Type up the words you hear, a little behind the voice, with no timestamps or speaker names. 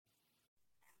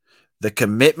The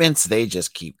commitments, they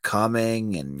just keep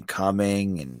coming and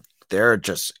coming, and they're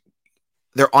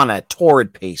on a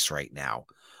torrid pace right now.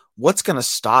 What's going to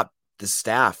stop the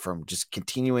staff from just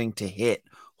continuing to hit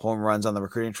home runs on the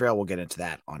recruiting trail? We'll get into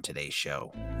that on today's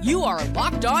show. You are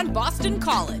Locked On Boston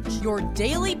College, your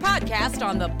daily podcast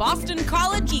on the Boston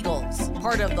College Eagles,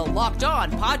 part of the Locked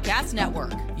On Podcast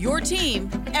Network, your team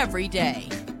every day.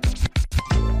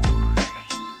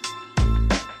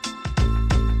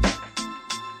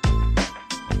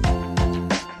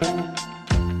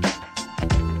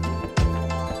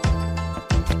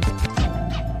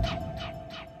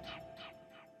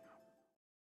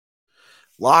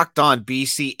 Locked On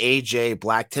BC, AJ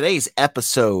Black. Today's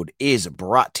episode is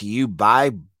brought to you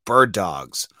by Bird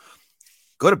Dogs.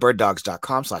 Go to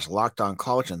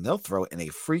birddogs.com/lockedoncollege and they'll throw in a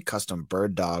free custom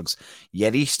Bird Dogs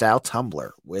Yeti style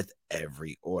tumbler with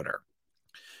every order.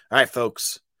 All right,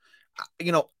 folks.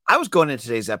 I was going into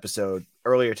today's episode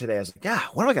earlier today. I was like, yeah,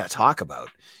 what am I going to talk about?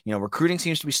 Recruiting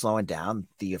seems to be slowing down.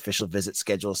 The official visit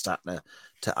schedule is starting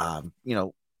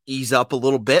to ease up a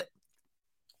little bit.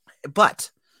 But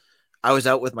I was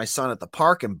out with my son at the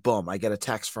park and boom, I get a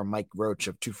text from Mike Roach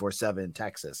of 247 in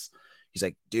Texas. He's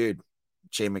like, dude,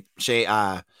 Shay,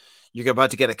 you're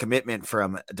about to get a commitment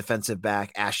from defensive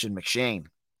back Ashton McShane.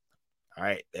 All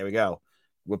right, there we go.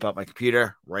 Whip out my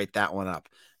computer, write that one up.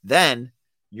 Then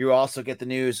you also get the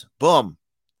news, boom.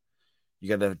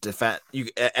 You got to defend.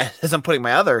 As I'm putting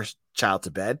my other child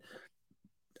to bed,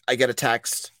 I get a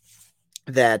text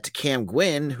that Cam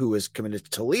Gwynn, who is committed to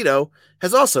Toledo,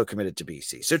 has also committed to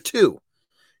BC. So 2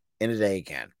 in a day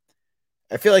again.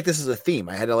 I feel like this is a theme.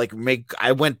 I had to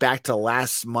I went back to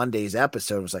last Monday's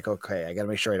episode. I was like, okay, I got to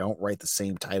make sure I don't write the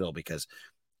same title because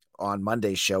on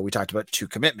Monday's show, we talked about 2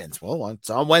 commitments. Well,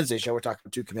 on Wednesday's show, we're talking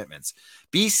about 2 commitments.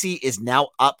 BC is now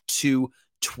up to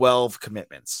 12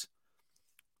 commitments.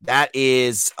 That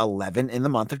is 11 in the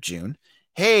month of June.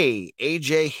 Hey,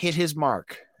 AJ hit his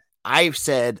mark. I've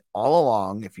said all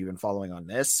along, if you've been following on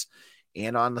this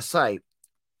and on the site,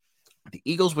 the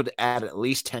Eagles would add at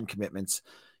least 10 commitments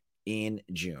in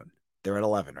June. They're at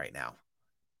 11 right now.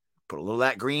 Put a little of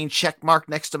that green check mark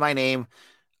next to my name.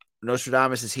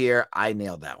 Nostradamus is here. I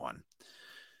nailed that one.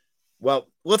 Well,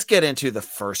 let's get into the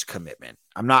first commitment.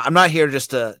 I'm not here just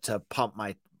to pump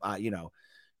my,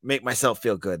 make myself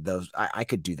feel good. I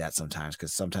could do that sometimes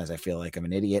because sometimes I feel like I'm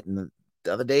an idiot, and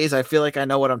the other days I feel like I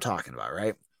know what I'm talking about,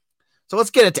 right? So let's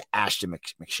get into Ashton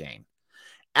McShane.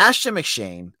 Ashton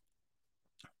McShane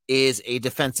is a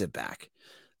defensive back.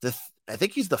 I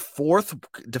think he's the 4th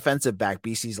defensive back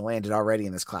BC's landed already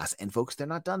in this class. And folks, they're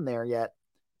not done there yet.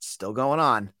 It's still going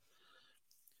on.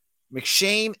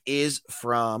 McShane is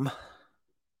from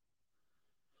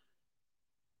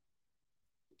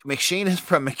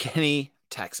McKinney,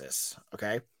 Texas.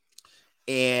 Okay.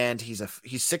 And he's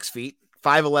 6 feet,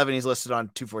 5'11". He's listed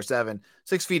on 247.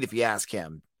 6 feet if you ask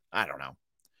him. I don't know.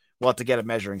 We'll have to get a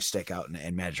measuring stick out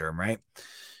and measure him, right?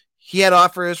 He had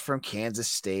offers from Kansas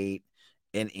State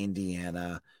and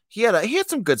Indiana. He had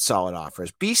some good solid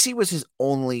offers. BC was his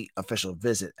only official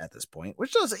visit at this point,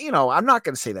 which does, I'm not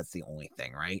going to say that's the only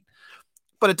thing, right?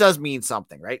 But it does mean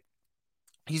something, right?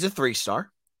 He's a 3-star,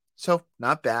 so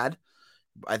not bad.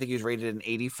 I think he was rated an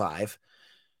 85.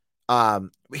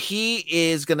 He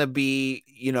is going to be,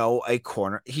 a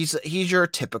corner. He's your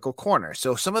typical corner.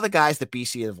 So some of the guys that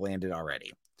BC have landed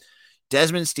already,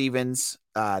 Desmond Stevens,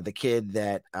 the kid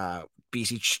that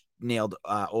BC nailed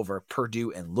over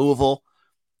Purdue and Louisville,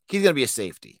 he's going to be a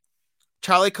safety.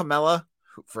 Charlie Camella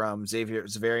from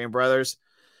Xaverian Brothers,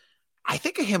 I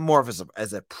think of him more of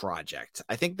as a project.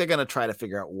 I think they're going to try to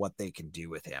figure out what they can do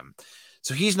with him.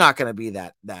 So he's not going to be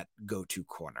that go-to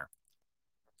corner.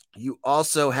 You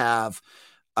also have,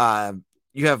 I'm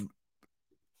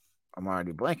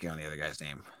already blanking on the other guy's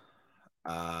name.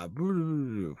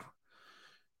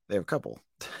 They have a couple.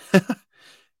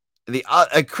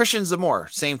 Christian Zamore,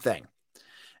 same thing.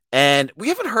 And we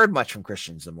haven't heard much from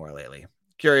Christian Zamore lately.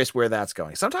 Curious where that's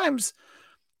going. Sometimes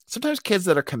kids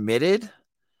that are committed,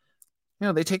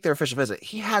 they take their official visit.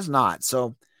 He has not.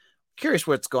 So curious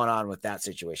what's going on with that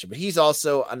situation. But he's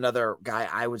also another guy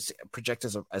I would project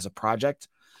as a project.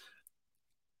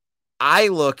 I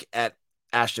look at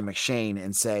Ashton McShane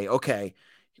and say, okay,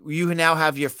 you now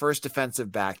have your first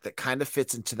defensive back that kind of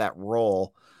fits into that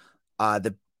role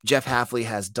that Jeff Hafley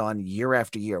has done year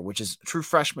after year, which is true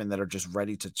freshmen that are just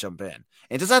ready to jump in. And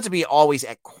it doesn't have to be always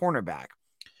at cornerback.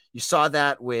 You saw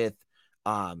that with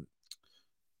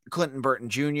Clinton Burton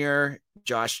Jr.,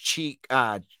 Josh Cheek,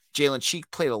 Jalen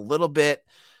Cheek played a little bit.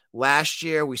 Last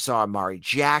year, we saw Amari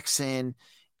Jackson.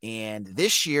 And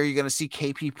this year, you're going to see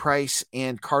KP Price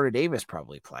and Carter Davis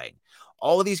probably playing.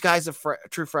 all of these guys are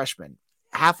true freshmen.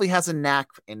 Hafley has a knack,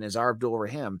 and Nazar Abdul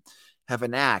Rahim have a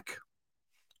knack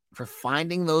for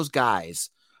finding those guys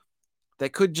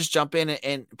that could just jump in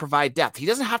and provide depth. He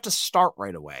doesn't have to start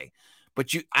right away,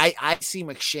 but I see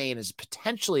McShane as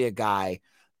potentially a guy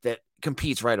that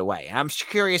competes right away. And I'm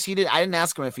curious. I didn't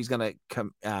ask him if he's going to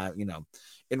come,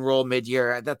 enroll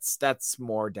mid-year. That's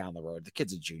more down the road. The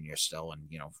kid's a junior still, and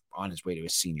on his way to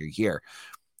his senior year.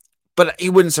 But he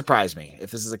wouldn't surprise me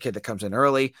if this is a kid that comes in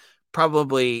early,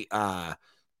 probably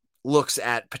looks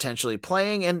at potentially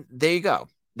playing, and there you go.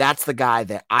 That's the guy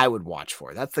that I would watch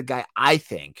for. That's the guy I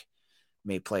think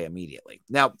may play immediately.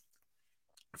 Now,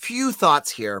 a few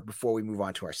thoughts here before we move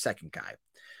on to our second guy.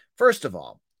 First of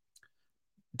all,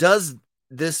 does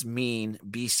this mean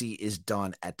BC is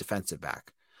done at defensive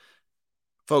back?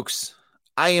 Folks,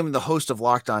 I am the host of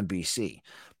Locked On BC,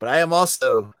 but I am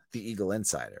also the Eagle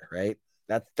Insider, right?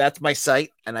 That's my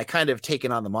site, and I kind of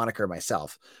taken on the moniker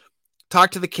myself.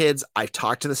 Talk to the kids. I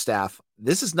talk to the staff.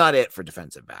 This is not it for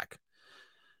defensive back.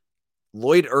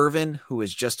 Lloyd Irvin, who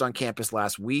was just on campus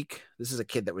last week. This is a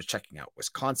kid that was checking out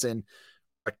Wisconsin,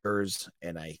 Rutgers,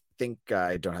 and I think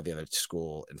I don't have the other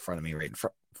school in front of me right in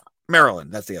front.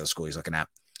 Maryland. That's the other school he's looking at.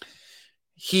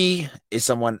 He is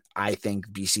someone I think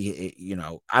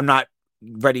BC, I'm not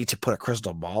ready to put a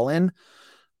crystal ball in,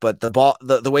 but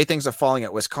the way things are falling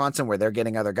at Wisconsin, where they're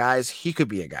getting other guys, he could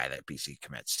be a guy that BC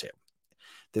commits to.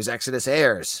 There's Exodus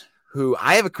Ayers, who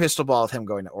I have a crystal ball of him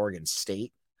going to Oregon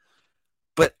State,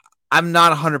 but I'm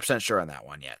not 100% sure on that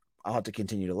one yet. I'll have to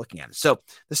continue to looking at it. So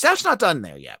the staff's not done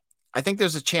there yet. I think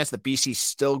there's a chance that BC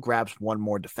still grabs one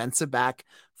more defensive back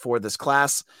for this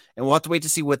class, and we'll have to wait to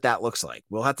see what that looks like.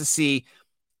 We'll have to see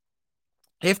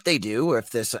if they do, or if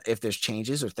there's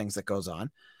changes or things that goes on.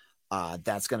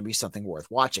 That's going to be something worth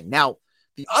watching. Now,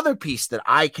 the other piece that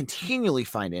I continually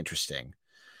find interesting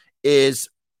is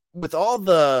with all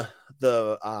the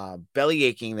belly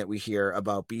aching that we hear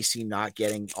about BC not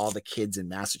getting all the kids in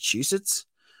Massachusetts,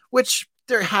 which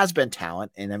there has been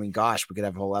talent. And I mean, gosh, we could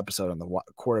have a whole episode on the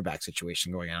quarterback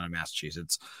situation going on in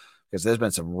Massachusetts, because there's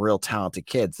been some real talented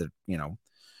kids that,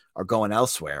 are going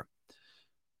elsewhere.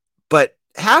 But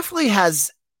Hafley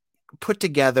has put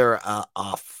together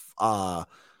a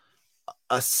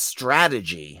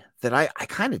strategy that I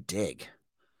kind of dig,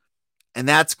 and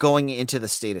that's going into the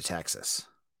state of Texas.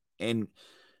 And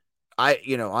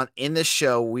in this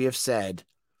show, we have said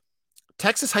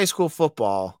Texas high school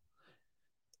football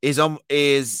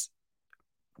is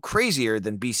crazier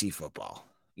than BC football.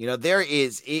 It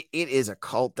is a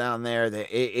cult down there.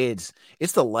 It's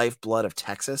the lifeblood of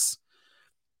Texas.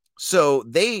 So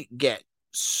they get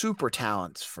super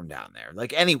talents from down there.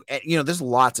 Like there's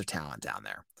lots of talent down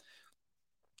there.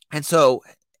 And so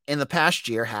in the past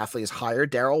year, Hafley has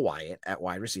hired Darryl Wyatt at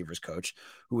wide receivers coach,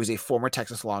 who is a former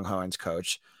Texas Longhorns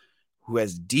coach who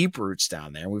has deep roots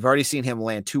down there. We've already seen him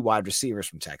land 2 wide receivers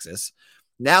from Texas.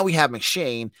 Now we have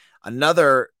McShane,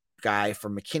 another guy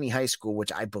from McKinney High School,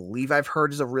 which I believe I've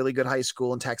heard is a really good high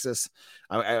school in Texas.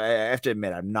 I have to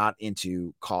admit, I'm not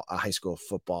into high school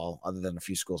football other than a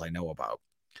few schools I know about.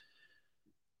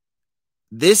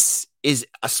 This is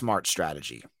a smart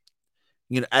strategy.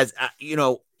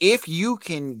 If you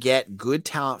can get good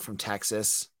talent from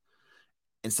Texas,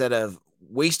 instead of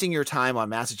wasting your time on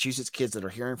Massachusetts kids that are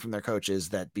hearing from their coaches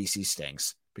that BC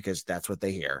stinks, because that's what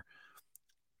they hear,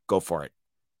 go for it.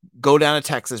 Go down to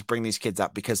Texas, bring these kids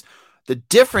up, because the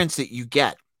difference that you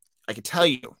get, I can tell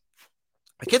you,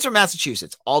 the kids from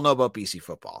Massachusetts all know about BC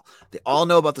football. They all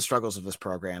know about the struggles of this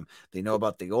program. They know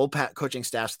about the old coaching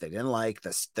staffs they didn't like,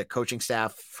 the coaching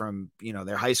staff from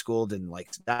their high school didn't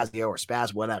like Spazio or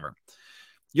Spaz, whatever.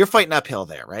 You're fighting uphill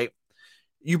there, right?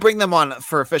 You bring them on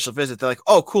for official visit. They're like,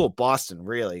 oh, cool, Boston,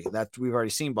 really? We've already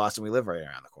seen Boston. We live right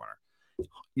around the corner.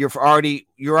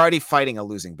 You're already fighting a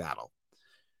losing battle.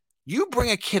 You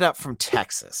bring a kid up from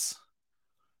Texas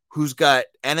who's got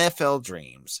NFL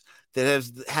dreams, that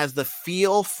has the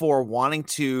feel for wanting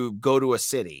to go to a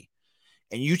city,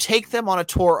 and you take them on a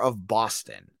tour of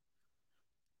Boston.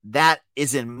 That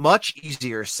is a much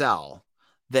easier sell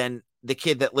than the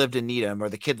kid that lived in Needham or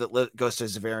the kid that goes to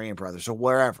Zavarian Brothers or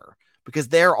wherever, because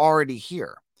they're already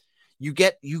here. You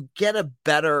get a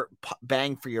better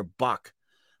bang for your buck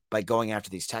by going after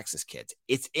these Texas kids.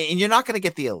 And you're not going to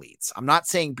get the elites. I'm not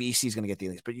saying BC is going to get the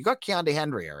elites, but you got Keontae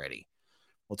Henry already.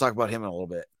 We'll talk about him in a little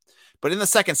bit. But in the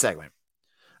second segment,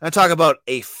 I'm going to talk about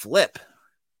a flip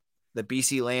that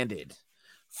BC landed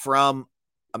from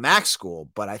a MAC school,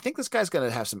 but I think this guy's going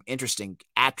to have some interesting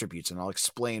attributes, and I'll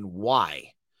explain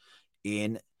why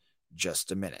in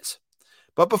just a minute.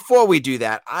 But before we do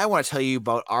that, I want to tell you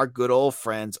about our good old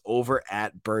friends over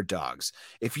at Bird Dogs.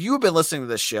 If you've been listening to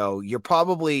this show, you're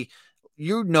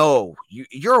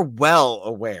well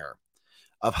aware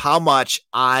of how much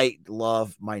I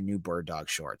love my new Bird Dog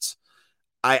shorts.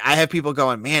 I have people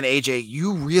going, man, AJ,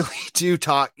 you really do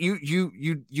talk.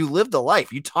 You live the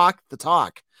life. You talk the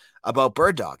talk about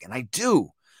Bird Dog. And I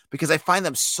do, because I find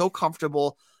them so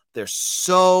comfortable. They're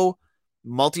so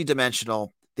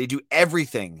multidimensional. They do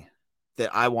everything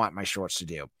that I want my shorts to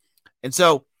do. And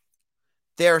so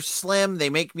they're slim. They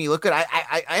make me look good.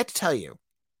 I have to tell you,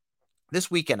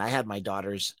 this weekend I had my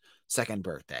daughter's second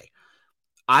birthday.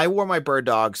 I wore my Bird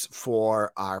Dogs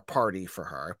for our party for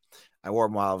her. I wore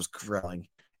them while I was grilling.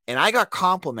 And I got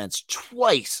compliments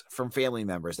twice from family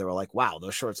members that were like, wow,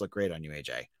 those shorts look great on you,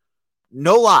 AJ.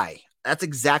 No lie. That's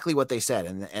exactly what they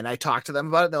said. And I talked to them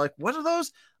about it. They're like, what are those?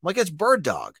 I'm like, it's Bird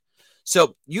Dog.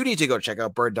 So you need to go check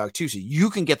out Bird Dog too, so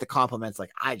you can get the compliments like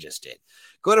I just did.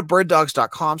 Go to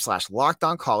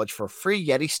birddogs.com/lockedoncollege for a free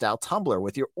Yeti style tumbler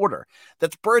with your order.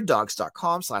 That's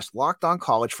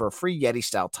birddogs.com/lockedoncollege for a free Yeti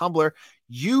style tumbler.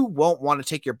 You won't want to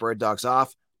take your Bird Dogs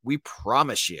off. We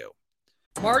promise you.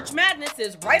 March Madness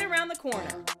is right around the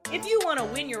corner. If you want to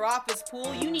win your office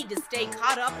pool, you need to stay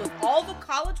caught up with all the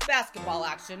college basketball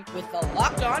action with the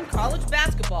Locked On College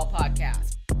Basketball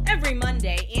Podcast. Every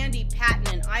Monday, Andy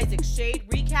Patton and Isaac Shade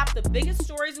recap the biggest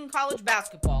stories in college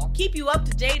basketball, keep you up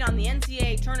to date on the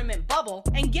NCAA tournament bubble,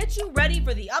 and get you ready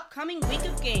for the upcoming week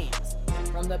of games.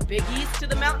 From the Big East to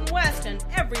the Mountain West and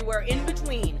everywhere in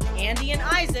between, Andy and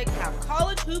Isaac have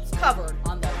college hoops covered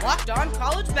on the Locked On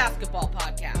College Basketball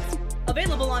Podcast.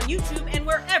 Available on YouTube and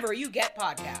wherever you get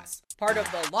podcasts. Part of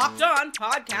the Locked On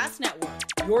Podcast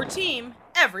Network. Your team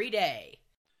every day.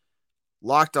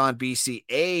 Locked On BC,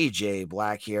 AJ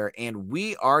Black here, and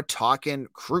we are talking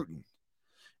Cruton.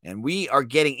 And we are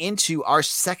getting into our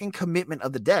second commitment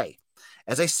of the day.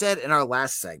 As I said in our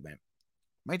last segment,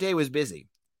 my day was busy.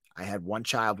 I had one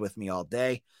child with me all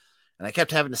day, and I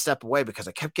kept having to step away because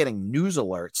I kept getting news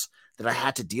alerts that I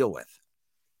had to deal with.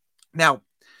 Now,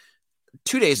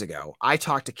 2 days ago, I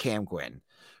talked to Cam Gwynn,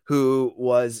 who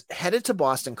was headed to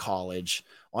Boston College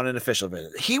on an official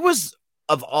visit. He was,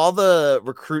 of all the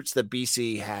recruits that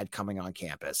BC had coming on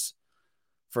campus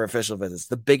for official visits,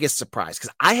 the biggest surprise,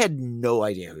 because I had no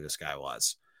idea who this guy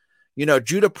was. You know,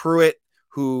 Judah Pruitt,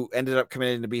 who ended up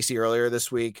committing to BC earlier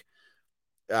this week,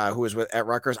 who was at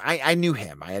Rutgers, I knew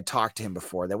him. I had talked to him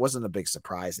before. That wasn't a big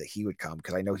surprise that he would come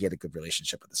because I know he had a good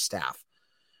relationship with the staff.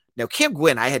 Now, Cam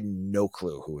Gwynn, I had no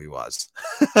clue who he was.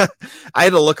 I had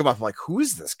to look him up. I'm like, who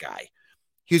is this guy?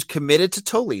 He was committed to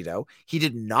Toledo. He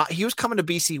was coming to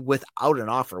BC without an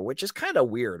offer, which is kind of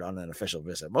weird on an official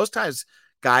visit. Most times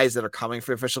guys that are coming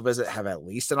for official visit have at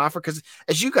least an offer. Cause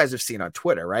as you guys have seen on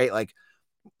Twitter, right? Like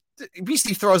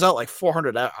BC throws out like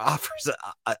 400 offers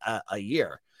a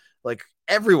year. Like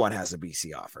everyone has a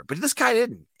BC offer, but this guy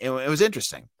didn't. It was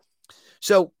interesting.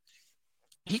 So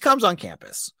he comes on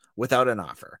campus without an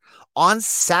offer. On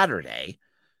Saturday,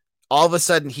 all of a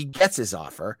sudden he gets his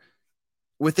offer.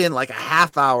 Within like a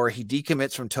half hour, he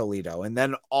decommits from Toledo. And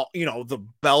then, the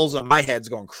bells on my head's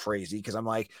going crazy because I'm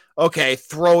like, okay,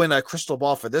 throw in a crystal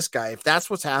ball for this guy. If that's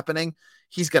what's happening,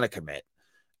 he's going to commit.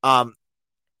 I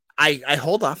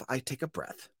hold off. I take a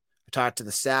breath. I talk to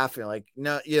the staff. And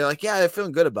yeah, they're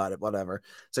feeling good about it, whatever.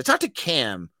 So I talked to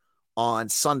Cam on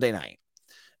Sunday night.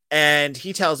 And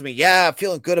he tells me, yeah, I'm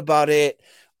feeling good about it.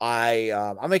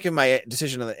 I'm making my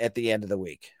decision at the end of the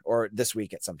week or this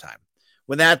week at some time.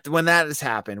 When that has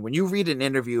happened, when you read an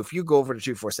interview, if you go over to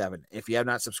 247, if you have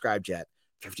not subscribed yet,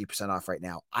 50% off right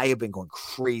now. I have been going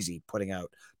crazy putting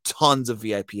out tons of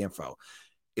VIP info.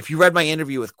 If you read my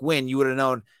interview with Gwynn, you would have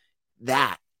known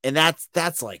that. And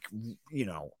that's like,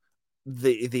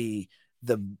 the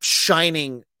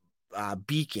shining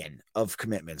beacon of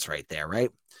commitments right there.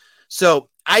 Right. So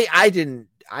I didn't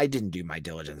do my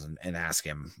diligence and ask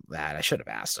him that. I should have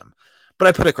asked him, but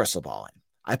I put a crystal ball in.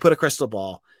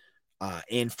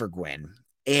 In for Gwynn,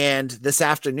 and this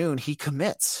afternoon he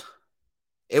commits.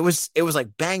 It was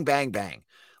like bang, bang, bang.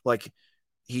 Like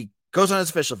he goes on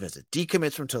his official visit,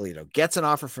 decommits from Toledo, gets an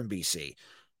offer from BC,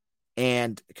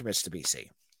 and commits to BC.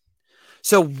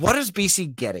 So what is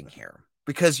BC getting here?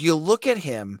 Because you look at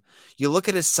him, you look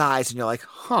at his size, and you're like,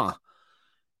 huh,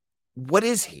 what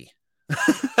is he?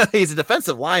 He's a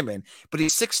defensive lineman, but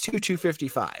he's 6'2",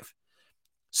 255.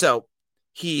 So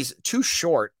he's too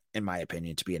short, in my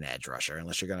opinion, to be an edge rusher,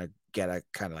 unless you're going to get a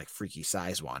kind of like freaky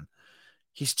size one.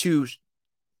 He's too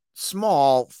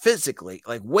small physically,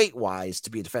 like weight wise, to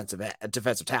be a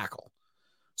defensive tackle.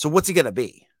 So what's he going to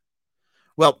be?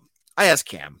 Well, I asked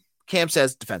Cam. Cam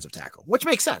says defensive tackle, which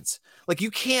makes sense. Like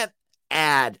you can't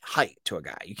add height to a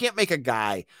guy. You can't make a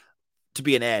guy to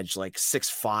be an edge like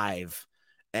 6'5",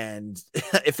 and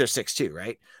if they're 6'2",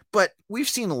 right? But we've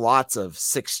seen lots of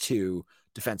 6'2"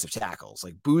 defensive tackles.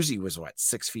 Like Boozy was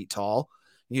 6 feet tall.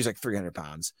 He was like 300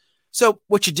 pounds. So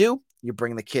what you do, you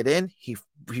bring the kid in. He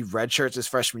redshirts his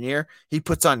freshman year. He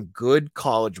puts on good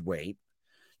college weight.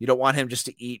 You don't want him just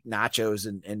to eat nachos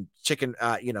and chicken,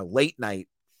 late night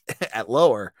at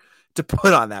lower to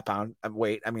put on that pound of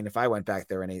weight. I mean, if I went back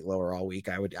there and ate lower all week,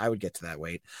 I would get to that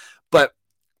weight. But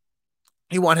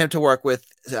you want him to work with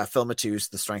Phil Matus,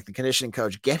 the strength and conditioning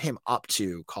coach, get him up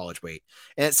to college weight.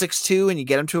 And at 6'2", and you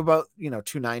get him to about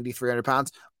 290, 300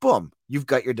 pounds, boom, you've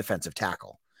got your defensive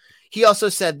tackle. He also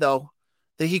said, though,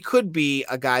 that he could be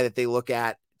a guy that they look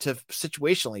at to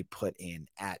situationally put in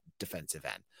at defensive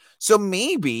end. So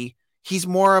maybe he's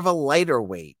more of a lighter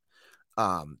weight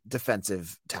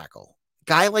defensive tackle.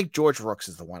 Guy like George Rooks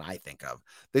is the one I think of,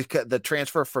 the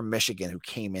transfer from Michigan who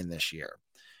came in this year.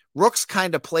 Rooks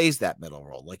kind of plays that middle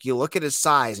role. Like you look at his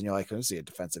size and you're like, is he a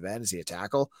defensive end? Is he a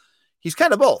tackle? He's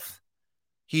kind of both.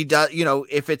 He does,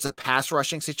 if it's a pass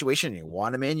rushing situation and you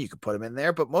want him in, you could put him in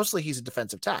there, but mostly he's a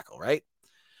defensive tackle, right?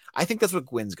 I think that's what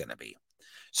Gwynn's going to be.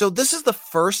 So this is the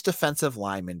first defensive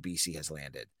lineman BC has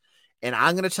landed. And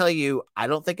I'm going to tell you, I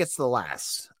don't think it's the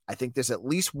last. I think there's at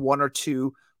least one or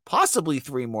two, possibly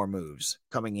three more moves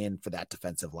coming in for that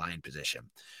defensive line position.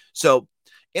 So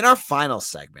in our final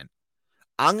segment,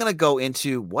 I'm going to go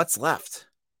into what's left.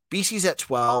 BC's at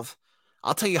 12.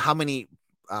 I'll tell you how many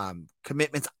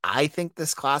commitments I think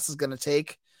this class is going to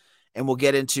take, and we'll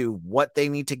get into what they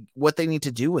need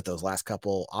to do with those last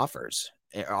couple offers,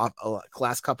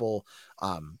 last couple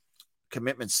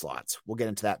commitment slots. We'll get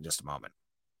into that in just a moment.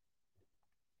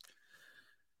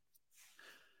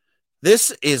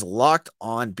 This is Locked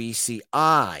On BC.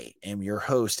 I am your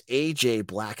host, AJ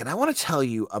Black, and I want to tell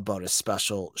you about a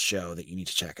special show that you need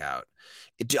to check out.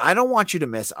 I don't want you to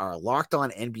miss our Locked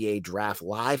On NBA Draft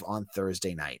live on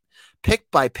Thursday night.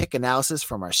 Pick-by-pick analysis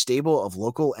from our stable of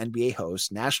local NBA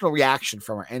hosts, national reaction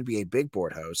from our NBA Big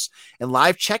Board hosts, and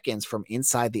live check-ins from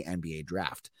inside the NBA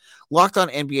Draft. Locked On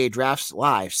NBA Drafts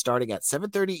live starting at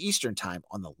 7:30 Eastern Time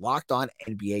on the Locked On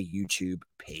NBA YouTube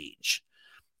page.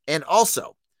 And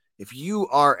also, if you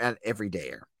are an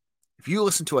everydayer, if you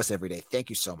listen to us every day, thank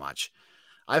you so much.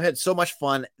 I've had so much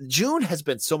fun. June has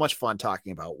been so much fun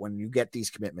talking about when you get these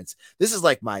commitments. This is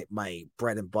like my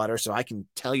bread and butter, so I can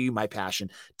tell you my passion,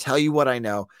 tell you what I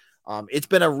know. It's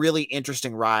been a really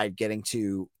interesting ride getting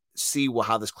to see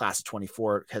how this class of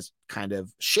 24 has kind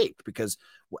of shaped, because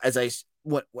as I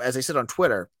said on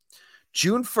Twitter,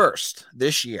 June 1st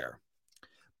this year,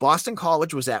 Boston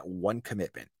College was at one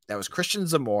commitment. That was Christian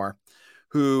Zamore,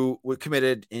 who were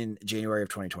committed in January of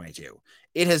 2022.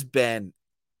 It has been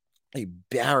a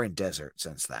barren desert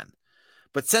since then.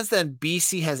 But since then,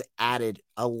 BC has added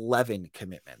 11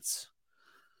 commitments.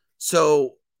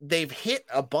 So they've hit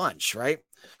a bunch, right?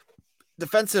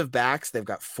 Defensive backs, they've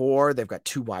got 4. They've got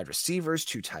 2 wide receivers,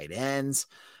 2 tight ends.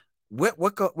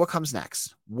 What comes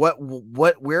next?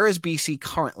 Where is BC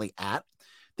currently at?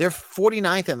 They're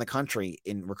 49th in the country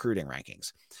in recruiting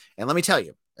rankings. And let me tell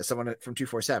you, as someone from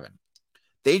 247,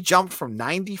 they jumped from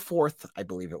 94th, I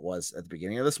believe it was at the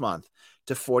beginning of this month,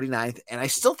 to 49th. And I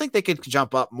still think they could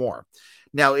jump up more.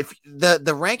 Now, if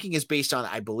the ranking is based on,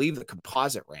 I believe, the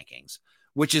composite rankings,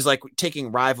 which is like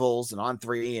taking Rivals and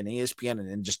On3 and ESPN and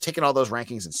then just taking all those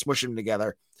rankings and smushing them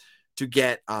together to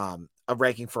get a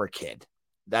ranking for a kid.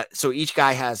 So each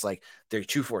guy has like their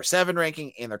 247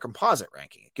 ranking and their composite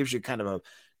ranking. It gives you kind of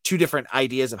two different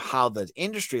ideas of how the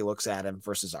industry looks at him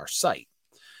versus our site.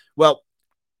 Well,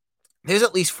 there's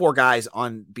at least 4 guys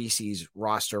on BC's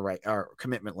roster or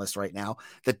commitment list right now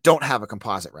that don't have a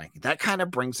composite ranking. That kind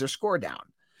of brings their score down.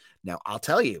 Now, I'll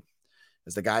tell you,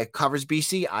 as the guy who covers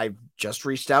BC, I've just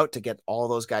reached out to get all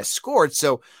those guys scored.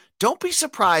 So don't be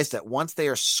surprised that once they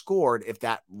are scored, if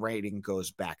that rating goes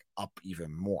back up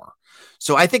even more.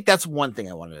 So I think that's one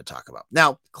thing I wanted to talk about.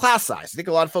 Now, class size. I think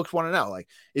a lot of folks want to know, like,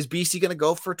 is BC going to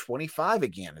go for 25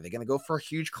 again? Are they going to go for a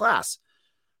huge class?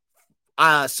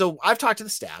 So I've talked to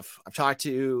the staff. I've talked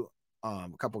to a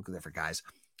couple of different guys.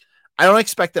 I don't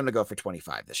expect them to go for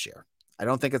 25 this year. I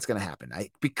don't think it's going to happen.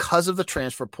 Because of the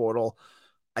transfer portal,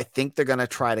 I think they're going to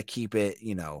try to keep it,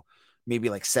 maybe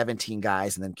like 17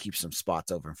 guys and then keep some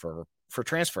spots open for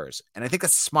transfers. And I think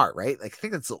that's smart, right? Like, I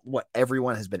think that's what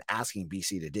everyone has been asking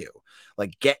BC to do.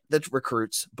 Like, get the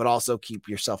recruits, but also keep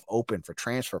yourself open for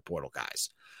transfer portal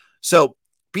guys. So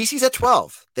BC's at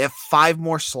 12. They have 5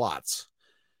 more slots.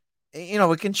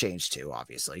 It can change too,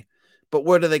 obviously. But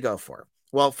where do they go for?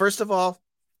 Well, first of all,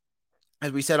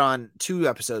 as we said on 2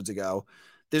 episodes ago,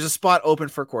 there's a spot open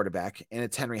for a quarterback, and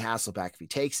it's Henry Hasselbeck if he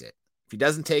takes it. If he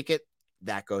doesn't take it,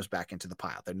 that goes back into the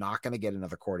pile. They're not going to get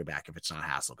another quarterback if it's not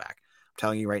Hasselbeck. I'm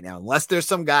telling you right now, unless there's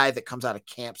some guy that comes out of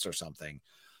camps or something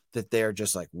that they're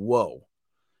just like, whoa,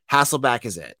 Hasselbeck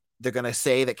is it. They're going to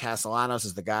say that Castellanos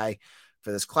is the guy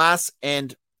for this class.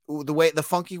 And the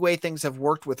funky way things have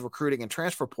worked with recruiting and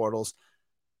transfer portals,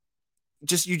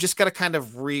 you just got to kind of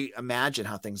reimagine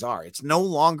how things are. It's no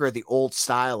longer the old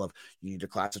style of you need a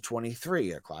class of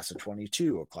 23, a class of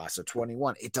 22, a class of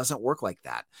 21. It doesn't work like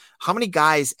that. How many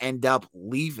guys end up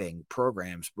leaving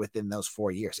programs within those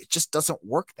 4 years? It just doesn't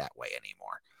work that way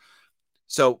anymore.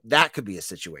 So that could be a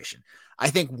situation. I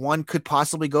think one could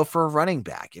possibly go for a running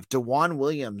back. If DeJuan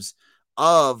Williams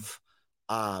of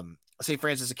St.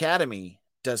 Francis Academy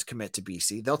does commit to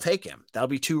BC, they'll take him. That'll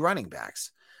be 2 running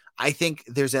backs. I think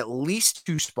there's at least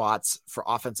 2 spots for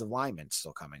offensive linemen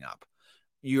still coming up.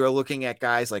 You're looking at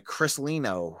guys like Chris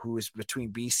Leno, who is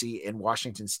between BC and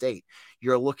Washington State.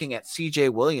 You're looking at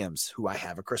CJ Williams, who I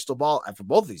have a crystal ball. And for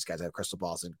both of these guys, I have crystal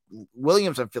balls. And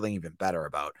Williams, I'm feeling even better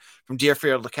about. From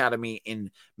Deerfield Academy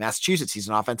in Massachusetts, he's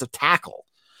an offensive tackle.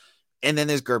 And then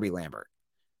there's Gerby Lambert.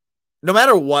 No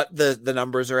matter what the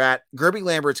numbers are at, Gerby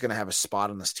Lambert's going to have a spot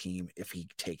on this team if he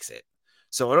takes it.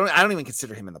 So I don't even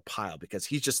consider him in the pile because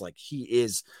he's just like, he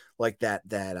is like that,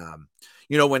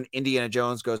 when Indiana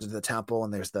Jones goes into the temple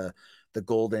and there's the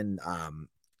golden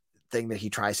thing that he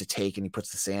tries to take and he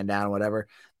puts the sand down or whatever,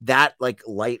 that like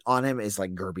light on him is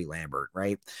like Gerby Lambert.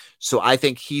 Right. So I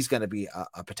think he's going to be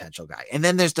a potential guy. And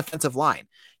then there's defensive line.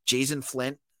 Jason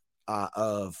Flint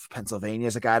of Pennsylvania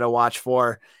is a guy to watch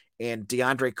for, and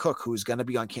DeAndre Cook, who's going to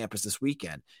be on campus this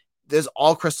weekend. There's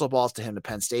all crystal balls to him to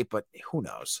Penn State, but who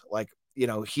knows? Like,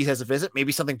 he has a visit.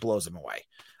 Maybe something blows him away.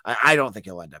 I don't think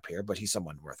he'll end up here, but he's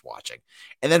someone worth watching.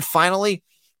 And then finally,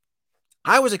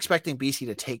 I was expecting BC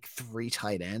to take 3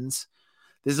 tight ends.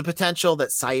 There's a potential that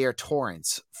Syer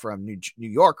Torrance from New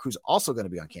York, who's also going to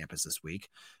be on campus this week,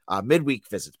 midweek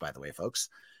visits, by the way, folks,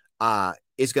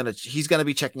 he's going to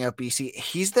be checking out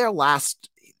BC.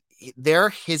 They're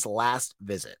his last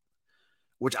visit,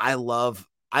 which I love.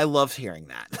 I love hearing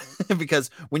that because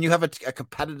when you have a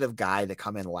competitive guy that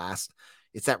come in last,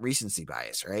 it's that recency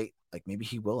bias, right? Like maybe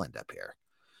he will end up here.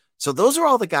 So those are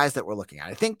all the guys that we're looking at.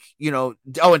 I think, and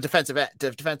defensive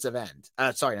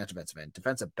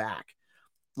back.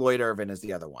 Lloyd Irvin is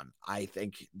the other one. I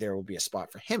think there will be a spot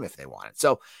for him if they want it.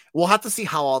 So we'll have to see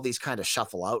how all these kind of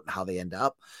shuffle out and how they end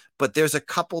up. But there's a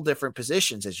couple different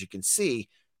positions, as you can see,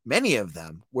 many of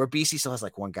them where BC still has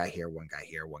like one guy here, one guy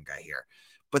here, one guy here.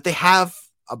 But they have,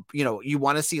 you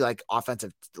want to see like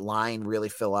offensive line really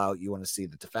fill out. You want to see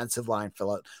the defensive line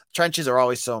fill out. Trenches are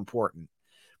always so important.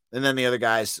 And then the other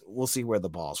guys, we'll see where the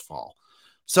balls fall.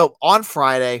 So on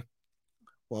Friday,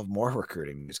 we'll have more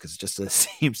recruiting news because it just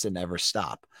seems to never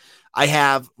stop. I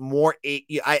have more.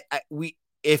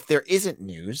 If there isn't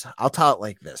news, I'll tell it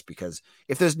like this, because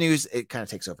if there's news, it kind of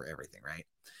takes over everything, right?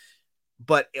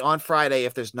 But on Friday,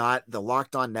 if there's not, the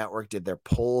Locked On Network did their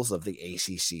polls of the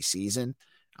ACC season.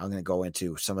 I'm going to go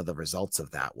into some of the results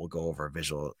of that. We'll go over a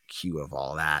visual cue of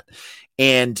all that.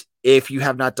 And if you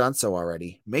have not done so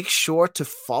already, make sure to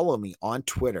follow me on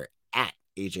Twitter at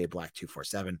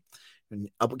AJBlack247. And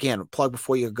again, plug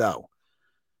before you go.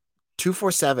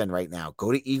 247 right now.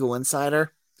 Go to Eagle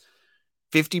Insider.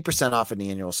 50% off an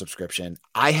annual subscription.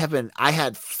 I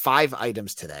had 5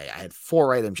 items today. I had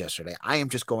 4 items yesterday. I am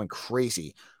just going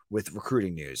crazy with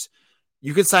recruiting news.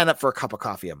 You can sign up for a cup of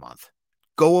coffee a month.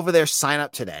 Go over there, sign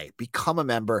up today, become a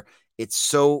member.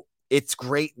 It's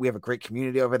great. We have a great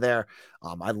community over there.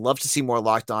 I'd love to see more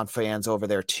Locked On fans over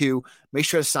there too. Make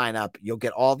sure to sign up. You'll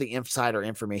get all the insider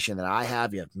information that I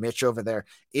have. You have Mitch over there.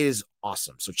 It is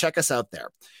awesome. So check us out there.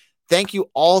 Thank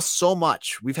you all so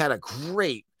much. We've had a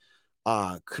great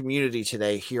community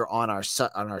today here on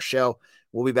our show.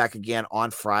 We'll be back again on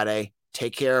Friday.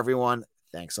 Take care, everyone.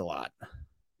 Thanks a lot.